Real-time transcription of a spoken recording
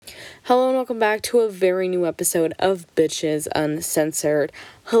Hello and welcome back to a very new episode of Bitches Uncensored.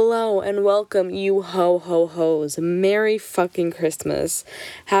 Hello and welcome, you ho-ho-hos. Merry fucking Christmas.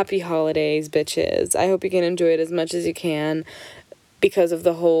 Happy holidays, bitches. I hope you can enjoy it as much as you can because of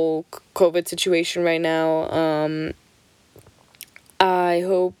the whole COVID situation right now. I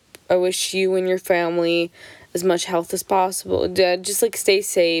wish you and your family as much health as possible. Just, stay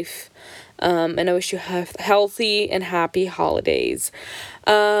safe. And I wish you have healthy and happy holidays.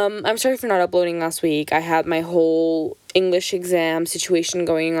 I'm sorry for not uploading last week. I had my whole English exam situation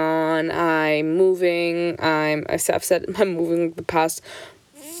going on. I'm moving. I've said I'm moving the past,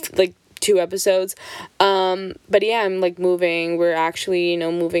 2 episodes. But yeah, I'm, moving. We're actually,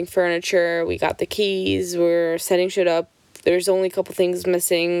 moving furniture. We got the keys. We're setting shit up. There's only a couple things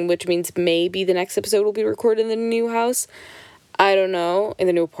missing, which means maybe the next episode will be recorded in the new house. I don't know. In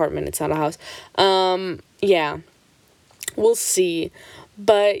the new apartment. It's not a house. Yeah. We'll see.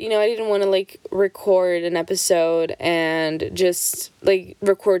 But, I didn't want to, record an episode and just,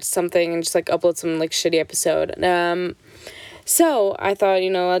 record something and just, upload some, shitty episode. So I thought,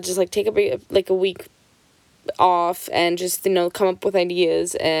 I'll just, take a week off and just, come up with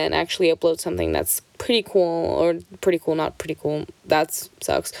ideas and actually upload something that's pretty cool, or pretty cool, not pretty cool. That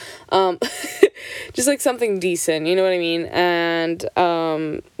sucks. Just, something decent, you know what I mean? And,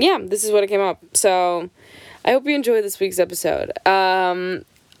 yeah, this is what I came up. So I hope you enjoy this week's episode. I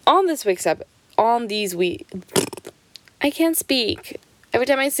can't speak. Every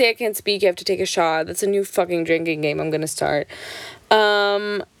time I say I can't speak, you have to take a shot. That's a new fucking drinking game I'm gonna start.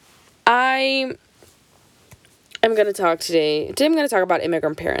 I'm going to talk today. Today I'm going to talk about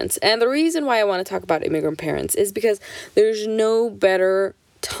immigrant parents. And the reason why I want to talk about immigrant parents is because there's no better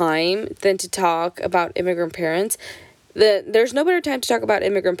time than to talk about immigrant parents. There's no better time to talk about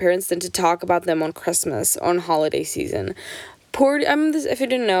immigrant parents than to talk about them on Christmas, on holiday season. If you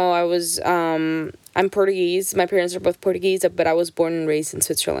didn't know, I'm Portuguese. My parents are both Portuguese, but I was born and raised in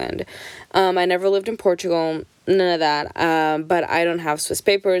Switzerland. I never lived in Portugal, none of that. But I don't have Swiss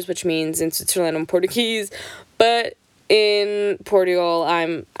papers, which means in Switzerland I'm Portuguese. But in Portugal,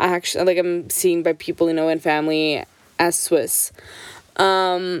 I'm actually, I'm seen by people, and family as Swiss.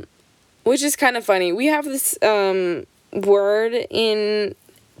 Which is kind of funny. We have this, word in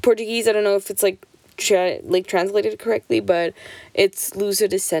Portuguese. I don't know if it's, translated correctly, but it's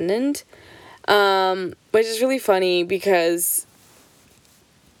luso-descendant. Which is really funny because,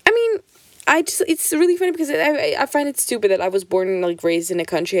 it's really funny because I find it stupid that I was born and, raised in a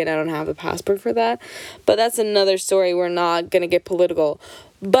country and I don't have a passport for that. But that's another story. We're not going to get political.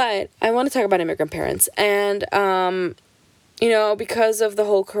 But I want to talk about immigrant parents. And, because of the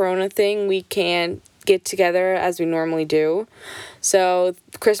whole corona thing, we can't get together as we normally do. So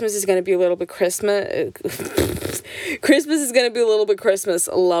Christmas is going to be a little bit Christmas. Christmas is going to be a little bit Christmas.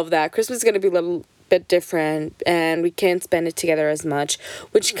 Love that. Christmas is going to be a little bit different and we can't spend it together as much,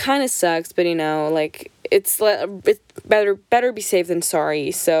 which kind of sucks, but it's better be safe than sorry.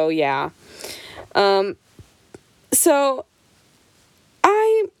 So yeah. So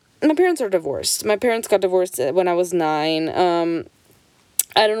my parents are divorced. My parents got divorced when I was 9.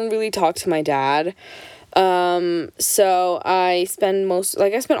 I don't really talk to my dad. So I spend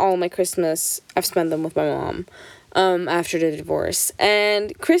all my Christmas, I've spent them with my mom, after the divorce.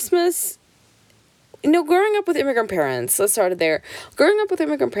 And Christmas, growing up with immigrant parents, let's start there. Growing up with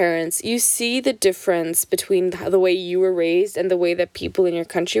immigrant parents, you see the difference between the way you were raised and the way that people in your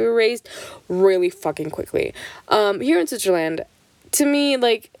country were raised really fucking quickly. Here in Switzerland, to me,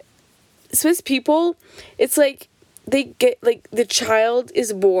 Swiss people, it's they get, the child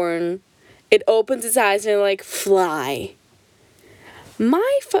is born, it opens its eyes and fly.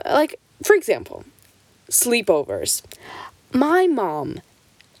 For example, sleepovers. My mom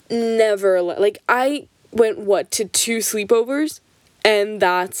never, I went, to 2 sleepovers, and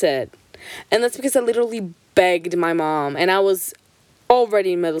that's it. And that's because I literally begged my mom, and I was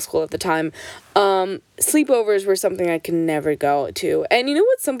already in middle school at the time. Sleepovers were something I could never go to. And you know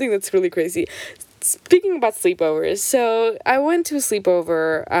what's something that's really crazy? Speaking about sleepovers, so I went to a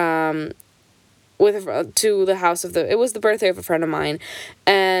sleepover, to the house it was the birthday of a friend of mine,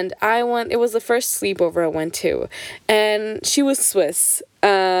 and it was the first sleepover I went to, and she was Swiss.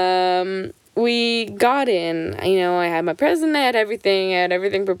 We got in, I had my present, I had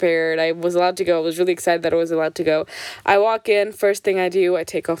everything prepared, I was allowed to go, I was really excited that I was allowed to go. I walk in, first thing I do, I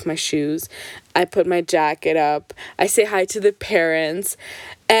take off my shoes, I put my jacket up, I say hi to the parents,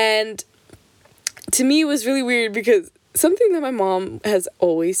 and to me it was really weird because something that my mom has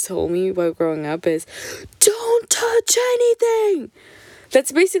always told me while growing up is, don't touch anything.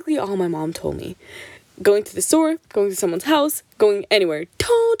 That's basically all my mom told me. going to the store, going to someone's house, going anywhere.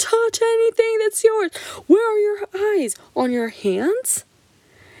 Don't touch anything that's yours. Where are your eyes? On your hands?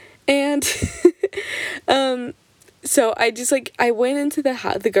 And so I just like, I went into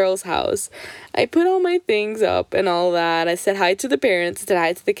the girl's house. I put all my things up and all that. I said hi to the parents, said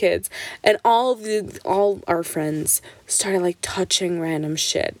hi to the kids, and all our friends started like touching random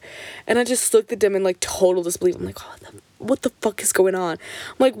shit. And I just looked at them in like total disbelief. I'm like, oh, what the fuck is going on?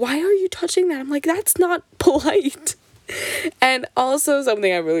 I'm like, why are you touching that? I'm like, that's not polite. And also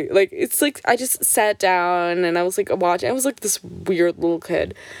something I really like, it's like I just sat down and I was like watching. I was like this weird little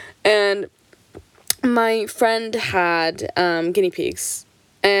kid, and my friend had guinea pigs,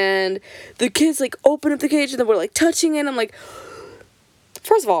 and the kids like opened up the cage and they were like touching it. I'm like,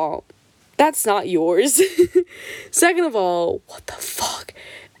 first of all, that's not yours. Second of all, what the fuck?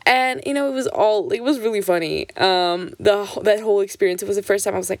 And it was really funny. That whole experience, it was the first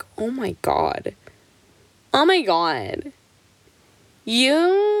time I was like, oh my god,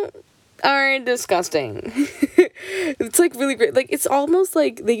 you are disgusting. It's like really great. Like, it's almost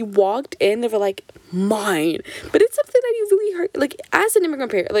like they walked in, they were like, mine. But it's something that you really heard, like, as an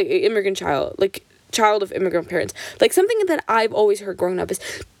immigrant parent, like immigrant child, like child of immigrant parents, like something that I've always heard growing up is,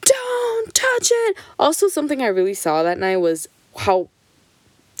 don't touch it. Also, something I really saw that night was how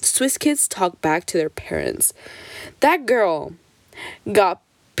Swiss kids talk back to their parents. That girl got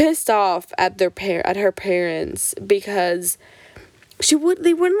pissed off at her parents because they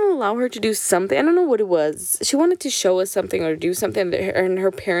wouldn't allow her to do something. I don't know what it was. She wanted to show us something or do something, and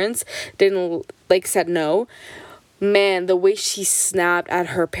her parents didn't, like, said no. Man, the way she snapped at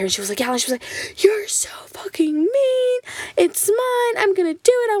her parents, she was like, yeah, she was like, you're so fucking mean. It's mine. I'm gonna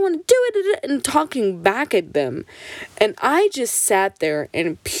do it. I want to do it. And talking back at them. And I just sat there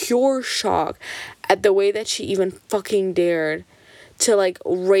in pure shock at the way that she even fucking dared to, like,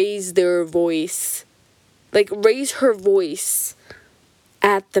 raise her voice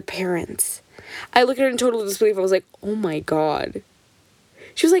at the parents. I looked at her in total disbelief. I was like, oh my god.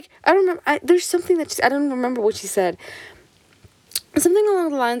 She was like, I don't remember, there's something that I don't remember what she said. Something along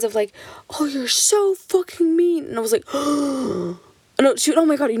the lines of like, oh, you're so fucking mean. And I was like, oh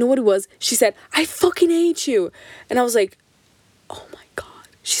my god, you know what it was? She said, I fucking hate you. And I was like, oh my god,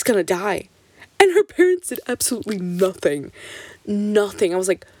 she's gonna die. And her parents did absolutely nothing. I was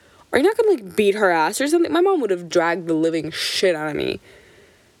like, are you not gonna like beat her ass or something? My mom would have dragged the living shit out of me.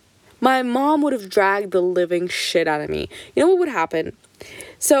 You know what would happen?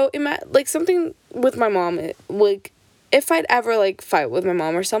 So, like, something with my mom, like, if I'd ever, like, fight with my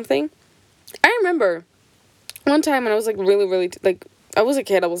mom or something, I remember one time when I was, like, really, really, like, I was a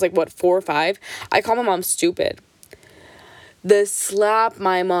kid, I was, like, 4 or 5, I called my mom stupid. The slap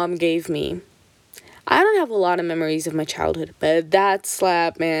my mom gave me. I don't have a lot of memories of my childhood, but that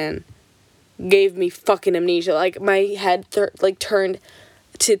slap, man, gave me fucking amnesia. Like, my head, turned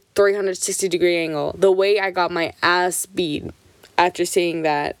to 360-degree angle. The way I got my ass beat after seeing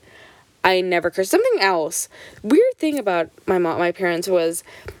that, I never cursed. Something else, weird thing about my parents was,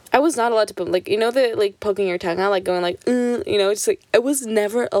 I was not allowed to put, like, the, like, poking your tongue out, like, going, like, just, like, I was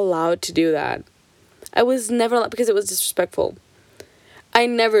never allowed to do that. I was never allowed, because it was disrespectful. I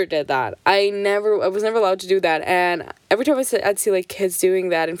never did that. I was never allowed to do that, and every time I'd see, like, kids doing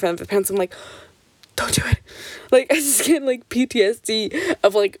that in front of their parents, I'm like, don't do it. Like, I just get, like, PTSD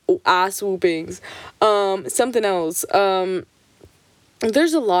of, like, ass whoopings. Something else,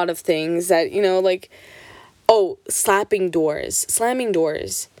 there's a lot of things that, like,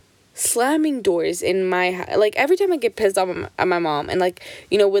 slamming doors in my house. Like, every time I get pissed off at my mom and, like,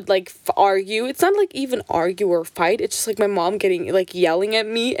 would, like, argue, it's not, like, even argue or fight, it's just, like, my mom getting, like, yelling at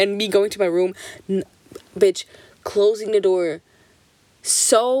me and me going to my room, bitch, closing the door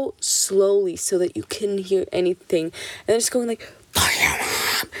so slowly so that you couldn't hear anything, and then just going, like, fuck your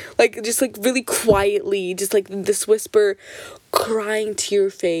mom, like, just, like, really quietly, just, like, this whisper, crying to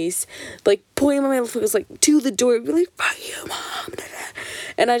your face, like, pointing my middle fingers, like, to the door, be like, fuck you, mom,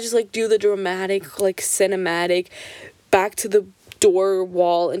 and I just, like, do the dramatic, like, cinematic, back to the door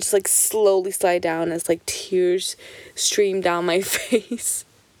wall, and just, like, slowly slide down as, like, tears stream down my face.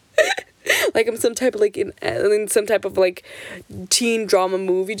 Like, I'm some type of, like, in some type of, like, teen drama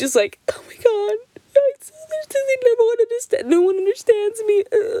movie, just, like, oh my god, no one understands me,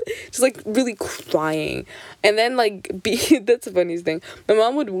 just, like, really crying, and then, like, that's the funniest thing, my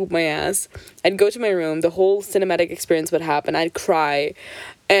mom would whoop my ass, I'd go to my room, the whole cinematic experience would happen, I'd cry,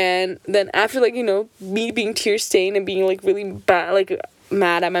 and then after, like, me being tear-stained and being, like, really bad, like,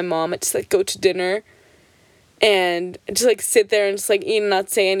 mad at my mom, I'd just, like, go to dinner, and just, like, sit there and just, like, eat and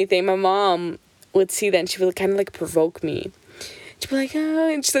not say anything. My mom would see that, and she would kind of, like, provoke me she'd be like,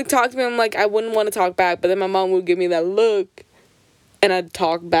 oh, and she'd like talk to me. I'm like, I wouldn't want to talk back, but then my mom would give me that look, and I'd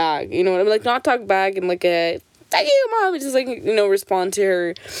talk back. You know what I mean? Like, not talk back and like a thank you, mom. Just like, you know, respond to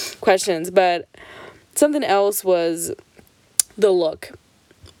her questions. But something else was the look.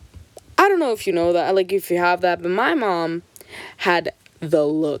 I don't know if you know that, like if you have that, but my mom had the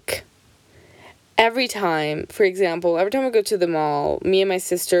look. Every time, for example, every time we go to the mall, me and my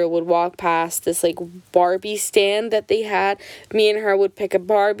sister would walk past this, like, Barbie stand that they had. Me and her would pick a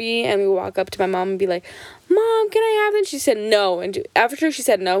Barbie, and we would walk up to my mom and be like, Mom, can I have it? And she said no. And after she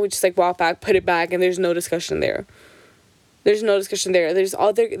said no, we just, like, walk back, put it back, and there's no discussion there. There's no discussion there. There's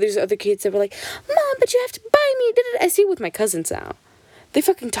other kids that were like, Mom, but you have to buy me. I see it with my cousins now. They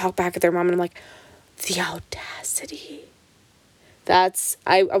fucking talk back at their mom, and I'm like, the audacity.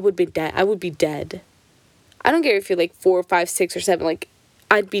 I would be dead. I would be dead. I don't care if you're like 4, 5, 6, or 7. Like,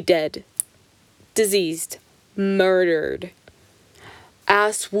 I'd be dead. Diseased. Murdered.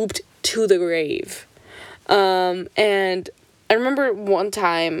 Ass whooped to the grave. And I remember one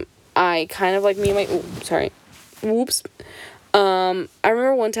time I kind of like whoops. I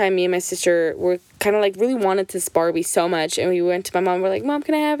remember one time me and my sister were kind of like really wanted this Barbie so much, and we went to my mom. We're like, Mom,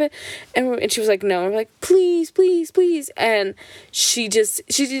 can I have it? And she was like, no. And we're like, please, please, please. And she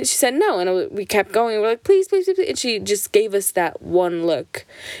said no, and we kept going. We're like, please, please, please, please. And she just gave us that one look.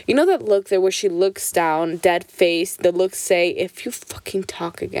 You know that look there where she looks down, dead face. The look say, if you fucking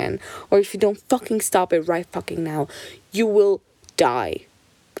talk again, or if you don't fucking stop it right fucking now, you will die.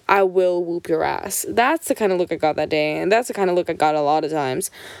 I will whoop your ass. That's the kind of look I got that day, and that's the kind of look I got a lot of times.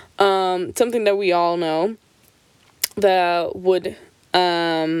 Something that we all know, the wood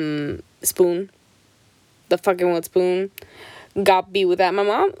spoon, the fucking wood spoon, got beat with that. My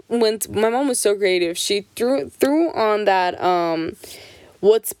mom was so creative. She threw on that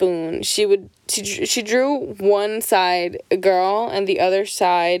wood spoon. She drew one side a girl and the other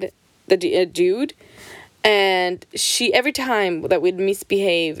side a dude. And every time that we'd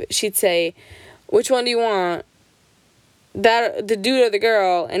misbehave, she'd say, which one do you want? The dude or the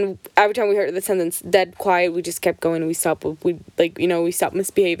girl? And every time we heard the sentence, dead quiet, we just kept going and we stopped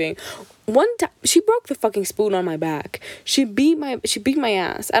misbehaving. One time, she broke the fucking spoon on my back. She beat my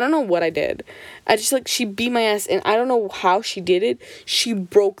ass. I don't know what I did. She beat my ass, and I don't know how she did it. She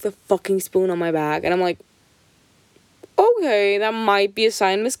broke the fucking spoon on my back, and I'm like, okay, that might be a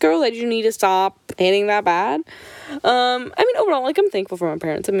sign, Miss Girl, that you need to stop hitting that bad. I mean, overall, like, I'm thankful for my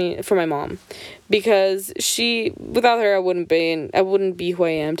parents. I mean, for my mom, because without her, I wouldn't be who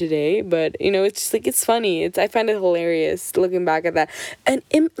I am today. But you know, it's just like, it's funny. I find it hilarious looking back at that. And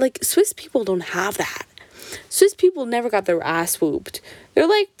like, Swiss people don't have that. Swiss people never got their ass whooped. They're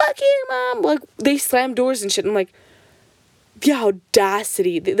like, fuck you, Mom. Like, they slam doors and shit. I'm like, the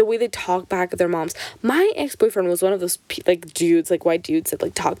audacity, the way they talk back at their moms. My ex-boyfriend was one of those like dudes, like white dudes that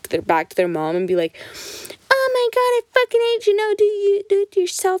like talk back to their mom and be like, oh my god, I fucking hate you. No, do it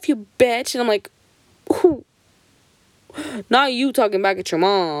yourself, you bitch. And I'm like, who? Not you talking back at your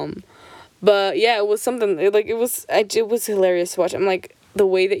mom. But yeah, it was something like it was hilarious to watch. I'm like, the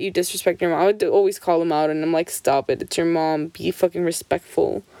way that you disrespect your mom. I would always call them out, and I'm like, stop it. It's your mom. Be fucking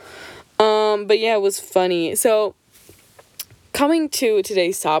respectful. But yeah, it was funny. So, coming to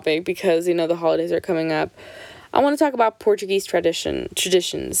today's topic, because, you know, the holidays are coming up, I want to talk about Portuguese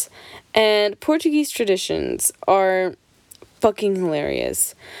traditions. And Portuguese traditions are fucking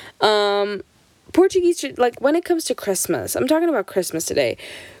hilarious. Portuguese, like, when it comes to Christmas, I'm talking about Christmas today.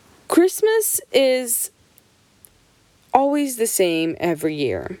 Christmas is always the same every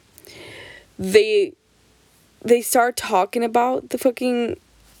year. They start talking about the fucking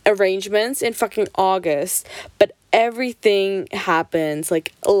arrangements in fucking August, but everything happens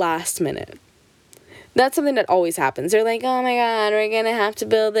like last minute. That's something that always happens. They're like, oh my god, we're gonna have to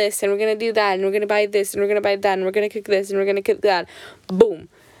build this, and we're gonna do that, and we're gonna buy this, and we're gonna buy that, and we're gonna cook this, and we're gonna cook that. Boom.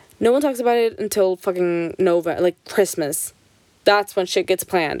 No one talks about it until fucking November, like Christmas. That's when shit gets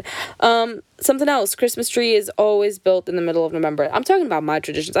planned. Something else, Christmas tree is always built in the middle of November. I'm talking about my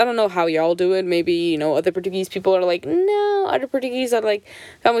traditions. I don't know how y'all do it. Maybe, you know, other Portuguese people are like, no. Other Portuguese are like,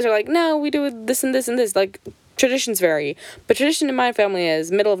 families are like, no, we do this and this and this. Like, traditions vary. But tradition in my family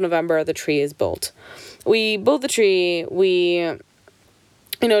is middle of November, the tree is built. We build the tree, we,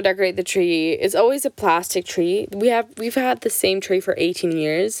 you know, decorate the tree. It's always a plastic tree. We've had the same tree for 18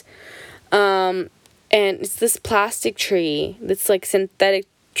 years. And it's this plastic tree that's like synthetic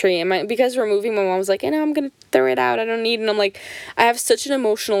tree. And because we're moving, my mom was like, I'm going to throw it out. I don't need it. And I'm like, I have such an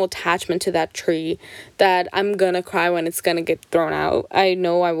emotional attachment to that tree that I'm going to cry when it's going to get thrown out. I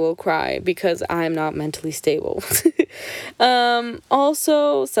know I will cry because I'm not mentally stable.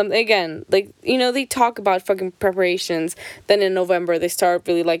 Also, something, again, like, you know, they talk about fucking preparations. Then in November, they start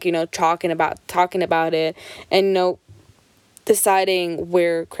really, like, you know, talking about it. And, you know, deciding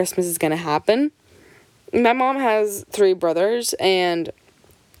where Christmas is gonna happen. My mom has 3 brothers, and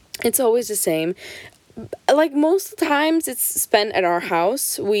it's always the same. Like, most of the times it's spent at our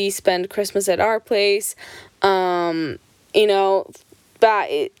house. We spend Christmas at our place. You know, but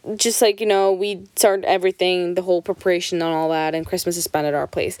just like, you know, we start everything, the whole preparation and all that, and Christmas is spent at our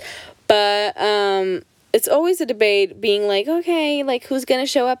place. But it's always a debate being like, okay, like, who's gonna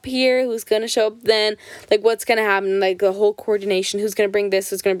show up here, who's gonna show up then, like, what's gonna happen, like, the whole coordination, who's gonna bring this,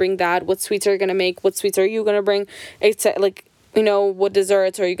 who's gonna bring that, what sweets are you gonna make, what sweets are you gonna bring, etc. Like, you know, what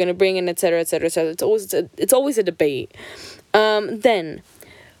desserts are you gonna bring, and etc., etc., etc. It's always a debate. Then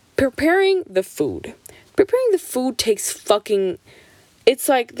preparing the food. Preparing the food takes fucking... It's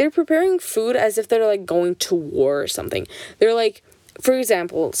like they're preparing food as if they're, like, going to war or something. They're like, for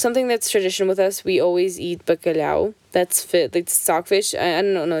example, something that's tradition with us, we always eat bacalhau. That's like stockfish. I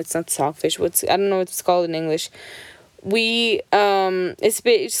don't know, no, it's not stockfish. I don't know what it's called in English.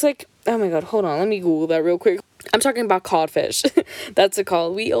 It's like, oh my god, hold on, let me Google that real quick. I'm talking about codfish. That's what it's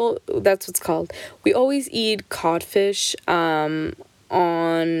called. That's what's called. We always eat codfish on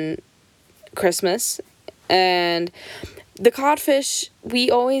Christmas. And the codfish,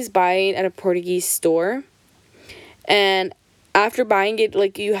 we always buy it at a Portuguese store. And after buying it,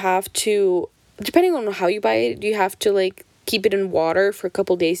 like, you have to, depending on how you buy it, you have to, like, keep it in water for a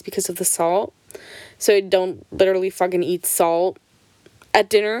couple days because of the salt. So you don't literally fucking eat salt at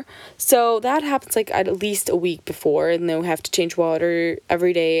dinner. So that happens, like, at least a week before, and then we have to change water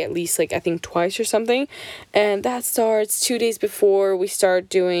every day, at least, like, I think twice or something. And that starts 2 days before we start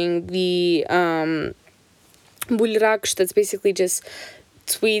doing the bulrak. That's basically just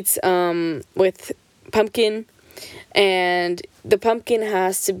sweets with pumpkin. And the pumpkin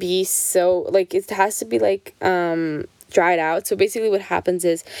has to be dried out. So basically what happens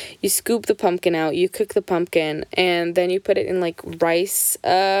is you scoop the pumpkin out, you cook the pumpkin, and then you put it in, like, rice.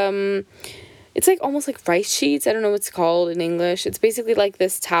 It's like almost like rice sheets. I don't know what it's called in English. It's basically like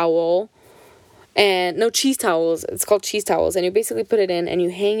this towel. And no, cheese towels. It's called cheese towels. And you basically put it in and you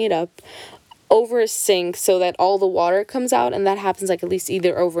hang it up over a sink so that all the water comes out, and that happens, like, at least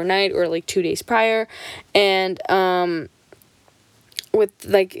either overnight or, like, 2 days prior. And with,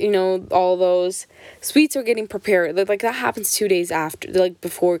 like, you know, all those sweets are getting prepared, like, that happens 2 days after, like,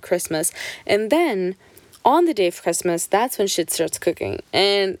 before Christmas. And then on the day of Christmas, that's when shit starts cooking.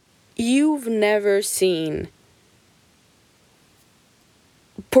 And you've never seen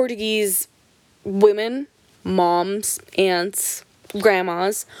Portuguese women, moms, aunts,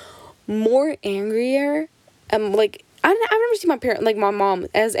 grandmas more angrier. Like, I've never seen my mom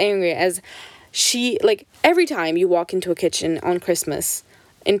as angry as she, like, every time you walk into a kitchen on Christmas,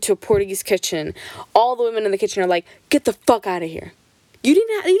 into a Portuguese kitchen, all the women in the kitchen are like, get the fuck out of here. You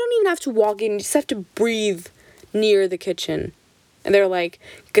don't even have to walk in, you just have to breathe near the kitchen. And they're like,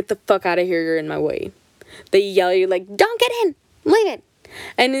 get the fuck out of here, you're in my way. They yell at you like, don't get in, leave it.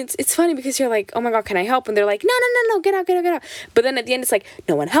 And it's funny because you're like, oh my god, can I help? And they're like, no, get out. But then at the end it's like,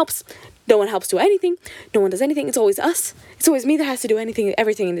 no one helps do anything, no one does anything, it's always us, it's always me that has to do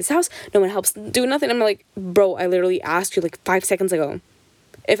everything in this house, no one helps do nothing. I'm like, bro, I literally asked you like 5 seconds ago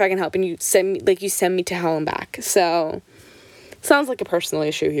if I can help, and you send me to hell and back. So sounds like a personal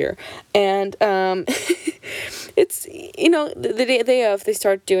issue here. And it's, you know, the day of, they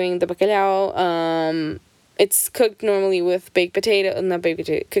start doing the bacalhau. It's cooked normally with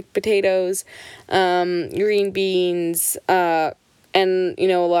cooked potatoes, green beans, and, you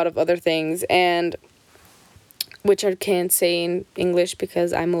know, a lot of other things, and which I can't say in English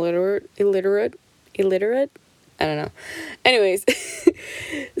because I'm illiterate. I don't know. Anyways,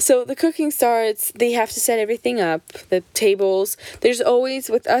 so the cooking starts. They have to set everything up. The tables. There's always,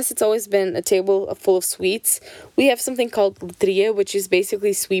 with us, it's always been a table full of sweets. We have something called loteria, which is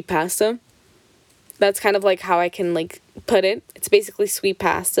basically sweet pasta. That's kind of like how I can, like, put it. It's basically sweet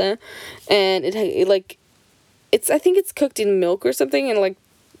pasta, and I think it's cooked in milk or something, and, like,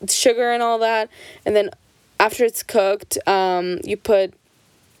 sugar and all that. And then after it's cooked, you put,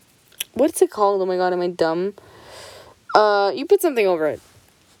 what's it called? Oh my god, am I dumb? You put something over it.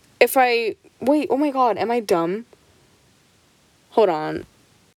 Oh my god, am I dumb? Hold on.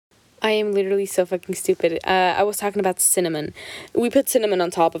 I am literally so fucking stupid. I was talking about cinnamon. We put cinnamon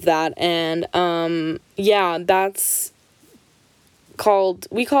on top of that, and, yeah, we call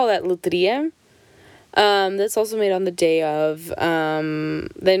that loteria. That's also made on the day of.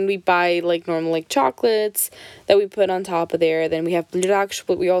 Then we buy, like, normal, like, chocolates that we put on top of there. Then we have bliraks.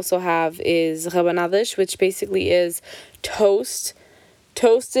 What we also have is rabanadas, which basically is toasted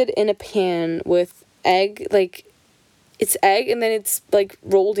in a pan with egg, like, it's egg, and then it's, like,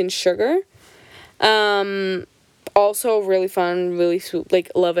 rolled in sugar. Also really fun, really sweet,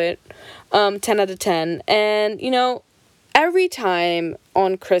 like, love it. 10 out of 10. And, every time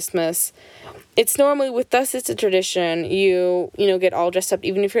on Christmas, it's normally, with us, it's a tradition, you get all dressed up,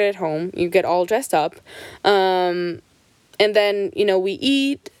 even if you're at home, you get all dressed up, and then, we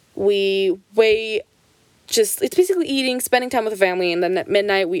eat, we wait, it's basically eating, spending time with the family, and then at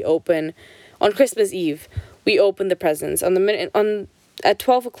midnight, on Christmas Eve, we open the presents, at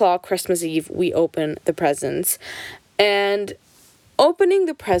 12 o'clock Christmas Eve, we open the presents, and opening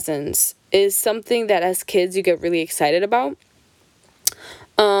the presents is something that as kids you get really excited about.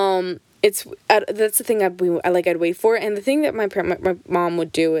 That's the thing I'd wait for, and the thing that my mom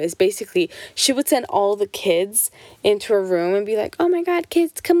would do is basically she would send all the kids into a room and be like, "Oh my God,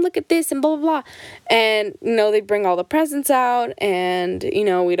 kids, come look at this," and blah blah blah, and they'd bring all the presents out, and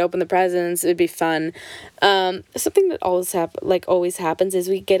we'd open the presents. It'd be fun. Something that always happens is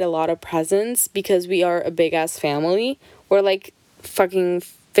we get a lot of presents because we are a big ass family. We're like fucking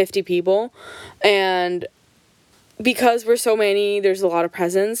 50 people, and because we're so many, there's a lot of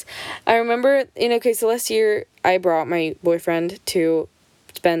presents. I remember, so last year I brought my boyfriend to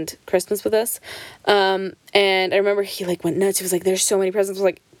spend Christmas with us, and I remember he, like, went nuts. He was like, "There's so many presents." I was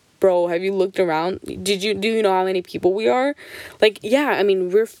like, "Bro, have you looked around? Do you know how many people we are?" Like, yeah, I mean,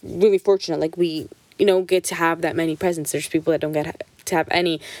 we're really fortunate. Like, we, get to have that many presents. There's people that don't get to have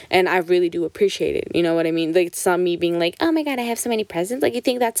any, and I really do appreciate it. You know what I mean? Like, it's not me being like, "Oh my God, I have so many presents." Like, you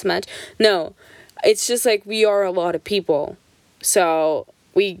think that's much? No. It's just, like, we are a lot of people. So,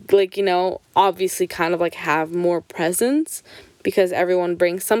 we, like, obviously kind of, like, have more presents because everyone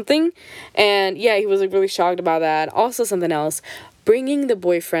brings something. And, yeah, he was, like, really shocked about that. Also, something else. Bringing the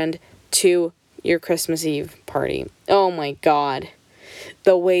boyfriend to your Christmas Eve party. Oh, my God.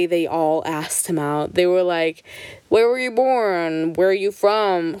 The way they all asked him out. They were like, "Where were you born? Where are you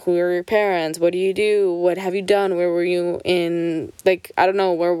from? Who are your parents? What do you do? What have you done? Where were you in, like, I don't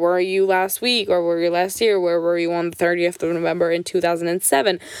know, where were you last week? Or were you last year? Where were you on the 30th of November in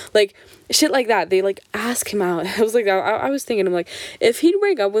 2007? Like, shit like that. They, like, ask him out. I was like, I was thinking, I'm like, if he'd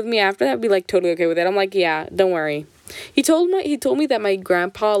break up with me after that, I'd be, like, totally okay with it. I'm like, yeah, don't worry. He told me that my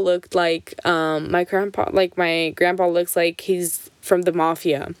grandpa looked like, my grandpa looks like he's from the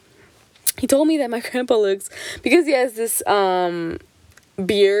mafia. He told me that my grandpa looks, because he has this,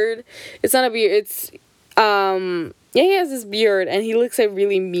 beard. It's not a beard, it's, yeah, he has this beard, and he looks, like,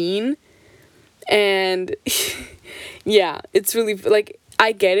 really mean, and, yeah, it's really, like,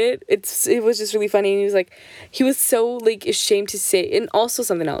 I get it. It was just really funny, and he was so, like, ashamed to say, and also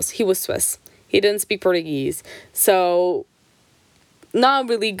something else, he was Swiss. He didn't speak Portuguese, so not a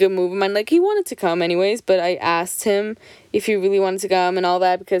really good move of mine. Like, he wanted to come anyways, but I asked him if he really wanted to come and all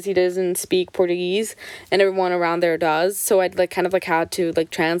that because he doesn't speak Portuguese, and everyone around there does, so I'd, like, kind of, like, had to, like,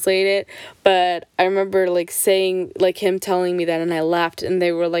 translate it. But I remember, like, saying, like, him telling me that, and I laughed, and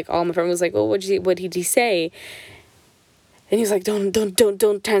they were, like, all my friends was like, "Oh, what did he say?" And he was like, don't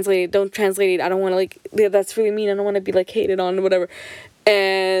translate it, don't translate it, I don't want to, like, yeah, that's really mean, I don't want to be, like, hated on or whatever.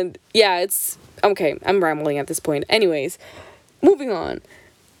 And, yeah, it's, okay, I'm rambling at this point. Anyways, moving on.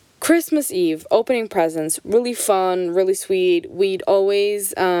 Christmas Eve, opening presents, really fun, really sweet. We'd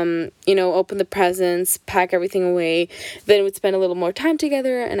always, open the presents, pack everything away, then we'd spend a little more time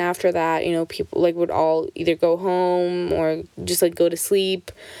together, and after that, people, like, would all either go home or just, like, go to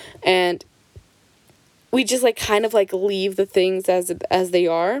sleep, and we just, like, kind of, like, leave the things as they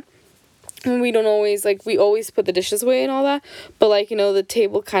are. And we don't always, like, we always put the dishes away and all that, but, like, the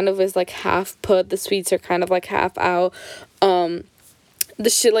table kind of is, like, half put, the sweets are kind of, like, half out, the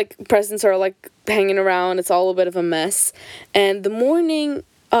shit, like, presents are, like, hanging around, it's all a bit of a mess, and the morning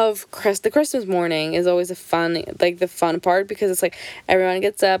of the Christmas morning is always the fun part, because it's, like, everyone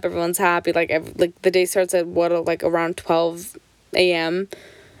gets up, everyone's happy, like, the day starts at, around 12 a.m.,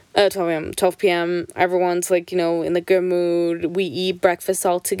 12 p.m. Everyone's, like, in the good mood. We eat breakfast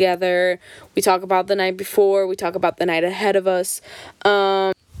all together. We talk about the night before. We talk about the night ahead of us.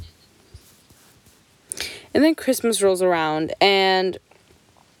 And then Christmas rolls around. And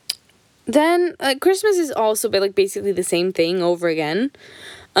then, Christmas is also, basically the same thing over again.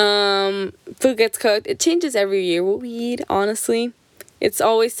 Food gets cooked. It changes every year what we eat, honestly. It's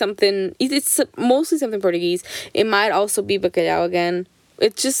always something. It's mostly something Portuguese. It might also be bacalhau again.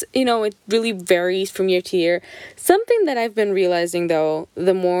 it just, it really varies from year to year. Something that I've been realizing, though,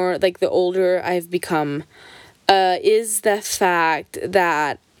 the more, like, the older I've become, is the fact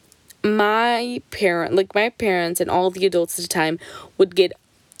that my parents and all the adults at the time would get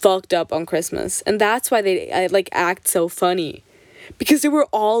fucked up on Christmas. And that's why like, act so funny. Because they were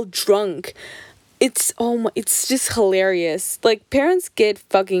all drunk. It's just hilarious. Like, parents get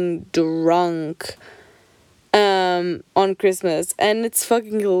fucking drunk on Christmas, and it's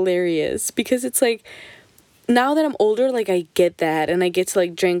fucking hilarious because it's like, now that I'm older, like, I get that, and I get to,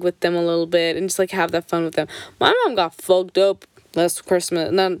 like, drink with them a little bit and just, like, have that fun with them. My mom got fucked up last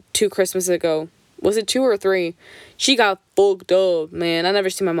Christmas, not 2 Christmases ago. Was it 2 or 3? She got fucked up, man. I never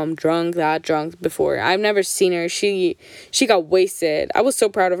seen my mom that drunk before. I've never seen her. She got wasted. I was so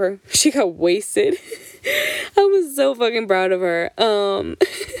proud of her. She got wasted. I was so fucking proud of her.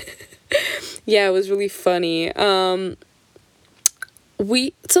 Yeah, it was really funny. Something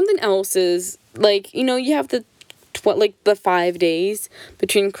else is, like, you have the 5 days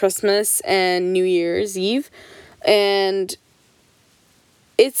between Christmas and New Year's Eve, and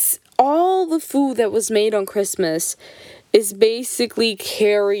it's all the food that was made on Christmas is basically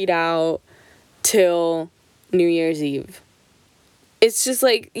carried out till New Year's Eve. It's just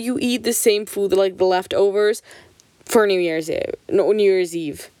like you eat the same food, like the leftovers, for New Year's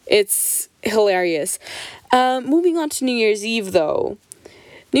Eve. It's hilarious. Moving on to New Year's Eve, though.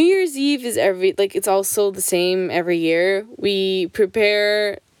 New Year's Eve is it's also the same every year.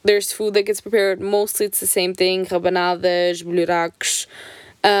 There's food that gets prepared. Mostly it's the same thing. Rabanadas, buluracos.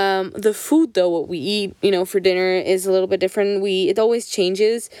 The food, though, what we eat, for dinner is a little bit different. It always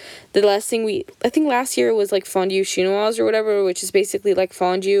changes. The last thing I think last year was, like, fondue chinoise or whatever, which is basically like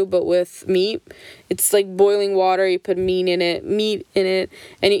fondue, but with meat. It's like boiling water, you put meat in it, and you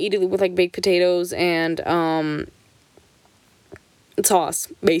eat it with, like, baked potatoes and, sauce,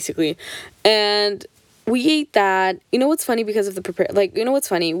 basically. And we ate that. You know what's funny because of what's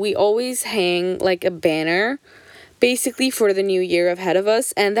funny? We always hang, like, a banner basically for the new year ahead of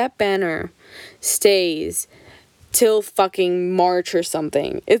us, and that banner stays till fucking March or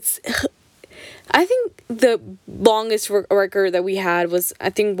something. I think the longest record that we had was,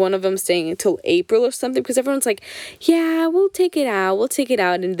 I think, one of them staying until April or something, because everyone's like, yeah, we'll take it out,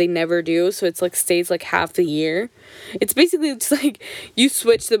 and they never do, so it's like stays like half the year. It's basically just like you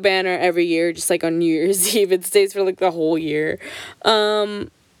switch the banner every year, just like on New Year's Eve. It stays for like the whole year.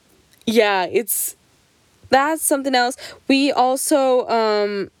 Yeah, that's something else. We also,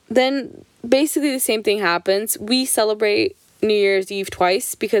 then basically the same thing happens. We celebrate New Year's Eve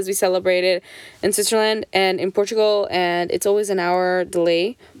twice because we celebrate it in Switzerland and in Portugal, and it's always an hour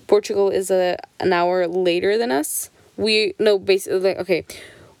delay. Portugal is an hour later than us. We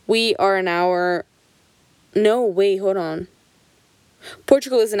are an hour. No, wait, hold on.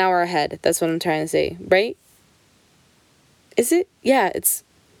 Portugal is an hour ahead. That's what I'm trying to say, right? Is it? Yeah,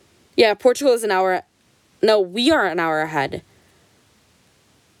 Portugal is an hour. No, we are an hour ahead.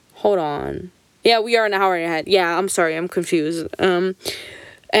 Hold on. Yeah, we are an hour ahead. Yeah, I'm sorry, I'm confused. And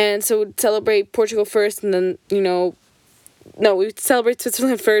so we celebrate Portugal first, and then, we celebrate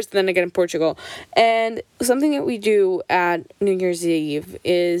Switzerland first, and then again Portugal. And something that we do at New Year's Eve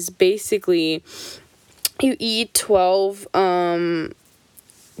is basically you eat 12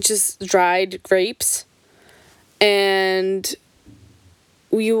 just dried grapes, and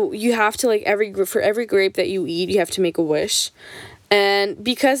you have to, like, for every grape that you eat, you have to make a wish. And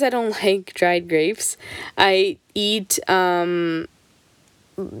because I don't like dried grapes, I eat I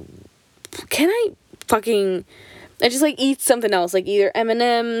just, like, eat something else, like either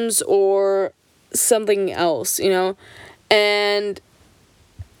M&Ms or something else, and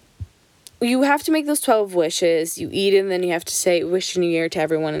you have to make those 12 wishes. You eat it, and then you have to say wish New Year to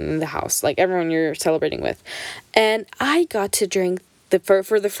everyone in the house, like everyone you're celebrating with. And I got to drink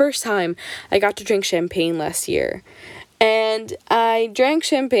for the first time, I got to drink champagne last year. And I drank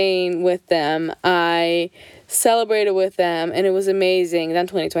champagne with them. I celebrated with them, and it was amazing. Then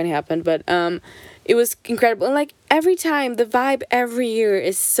 2020 happened, but it was incredible. And, like, every time, the vibe every year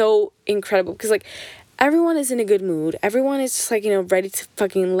is so incredible because, like, everyone is in a good mood. Everyone is just, like, ready to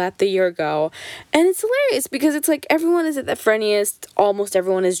fucking let the year go. And it's hilarious because it's like everyone is at the friendliest. Almost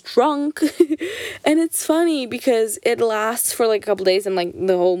everyone is drunk. And it's funny because it lasts for, like, a couple days and, like,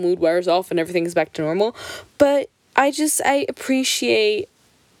 the whole mood wears off and everything is back to normal. But I appreciate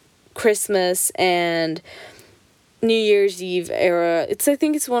Christmas and New Year's Eve era. I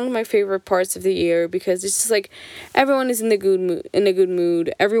think it's one of my favorite parts of the year because it's just like everyone is in a good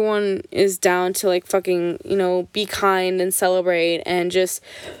mood. Everyone is down to, like, fucking, be kind and celebrate, and just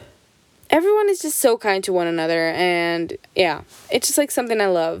everyone is just so kind to one another, and yeah, it's just like something I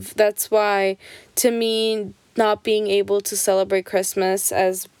love. That's why, to me, not being able to celebrate Christmas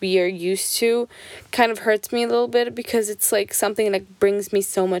as we are used to kind of hurts me a little bit, because it's like something that brings me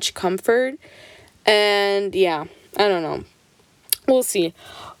so much comfort. And yeah, I don't know. We'll see.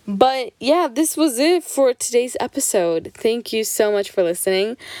 But yeah, this was it for today's episode. Thank you so much for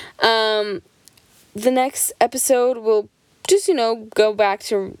listening. The next episode will just, go back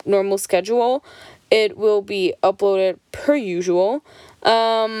to normal schedule. It will be uploaded per usual.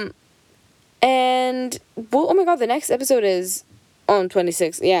 And, well, oh my god, the next episode is on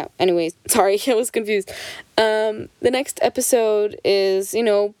 26th. Yeah, anyways, sorry, I was confused. The next episode is,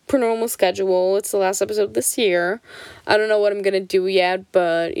 per normal schedule. It's the last episode this year. I don't know what I'm gonna do yet,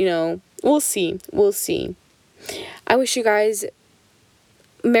 but, we'll see. We'll see. I wish you guys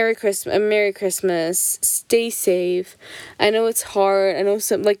Merry Christmas. Stay safe. I know it's hard. I know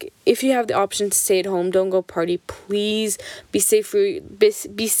if you have the option to stay at home, don't go party. Please be safe.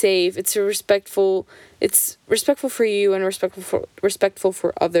 Be safe. It's respectful for you, and respectful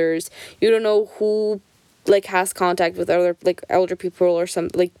for others. You don't know who has contact with other elder people, or some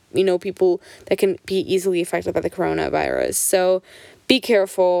people that can be easily affected by the coronavirus. So be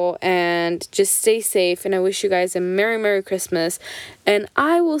careful and just stay safe, and I wish you guys a Merry Christmas, and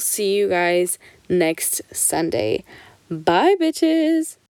I will see you guys next Sunday. Bye, bitches.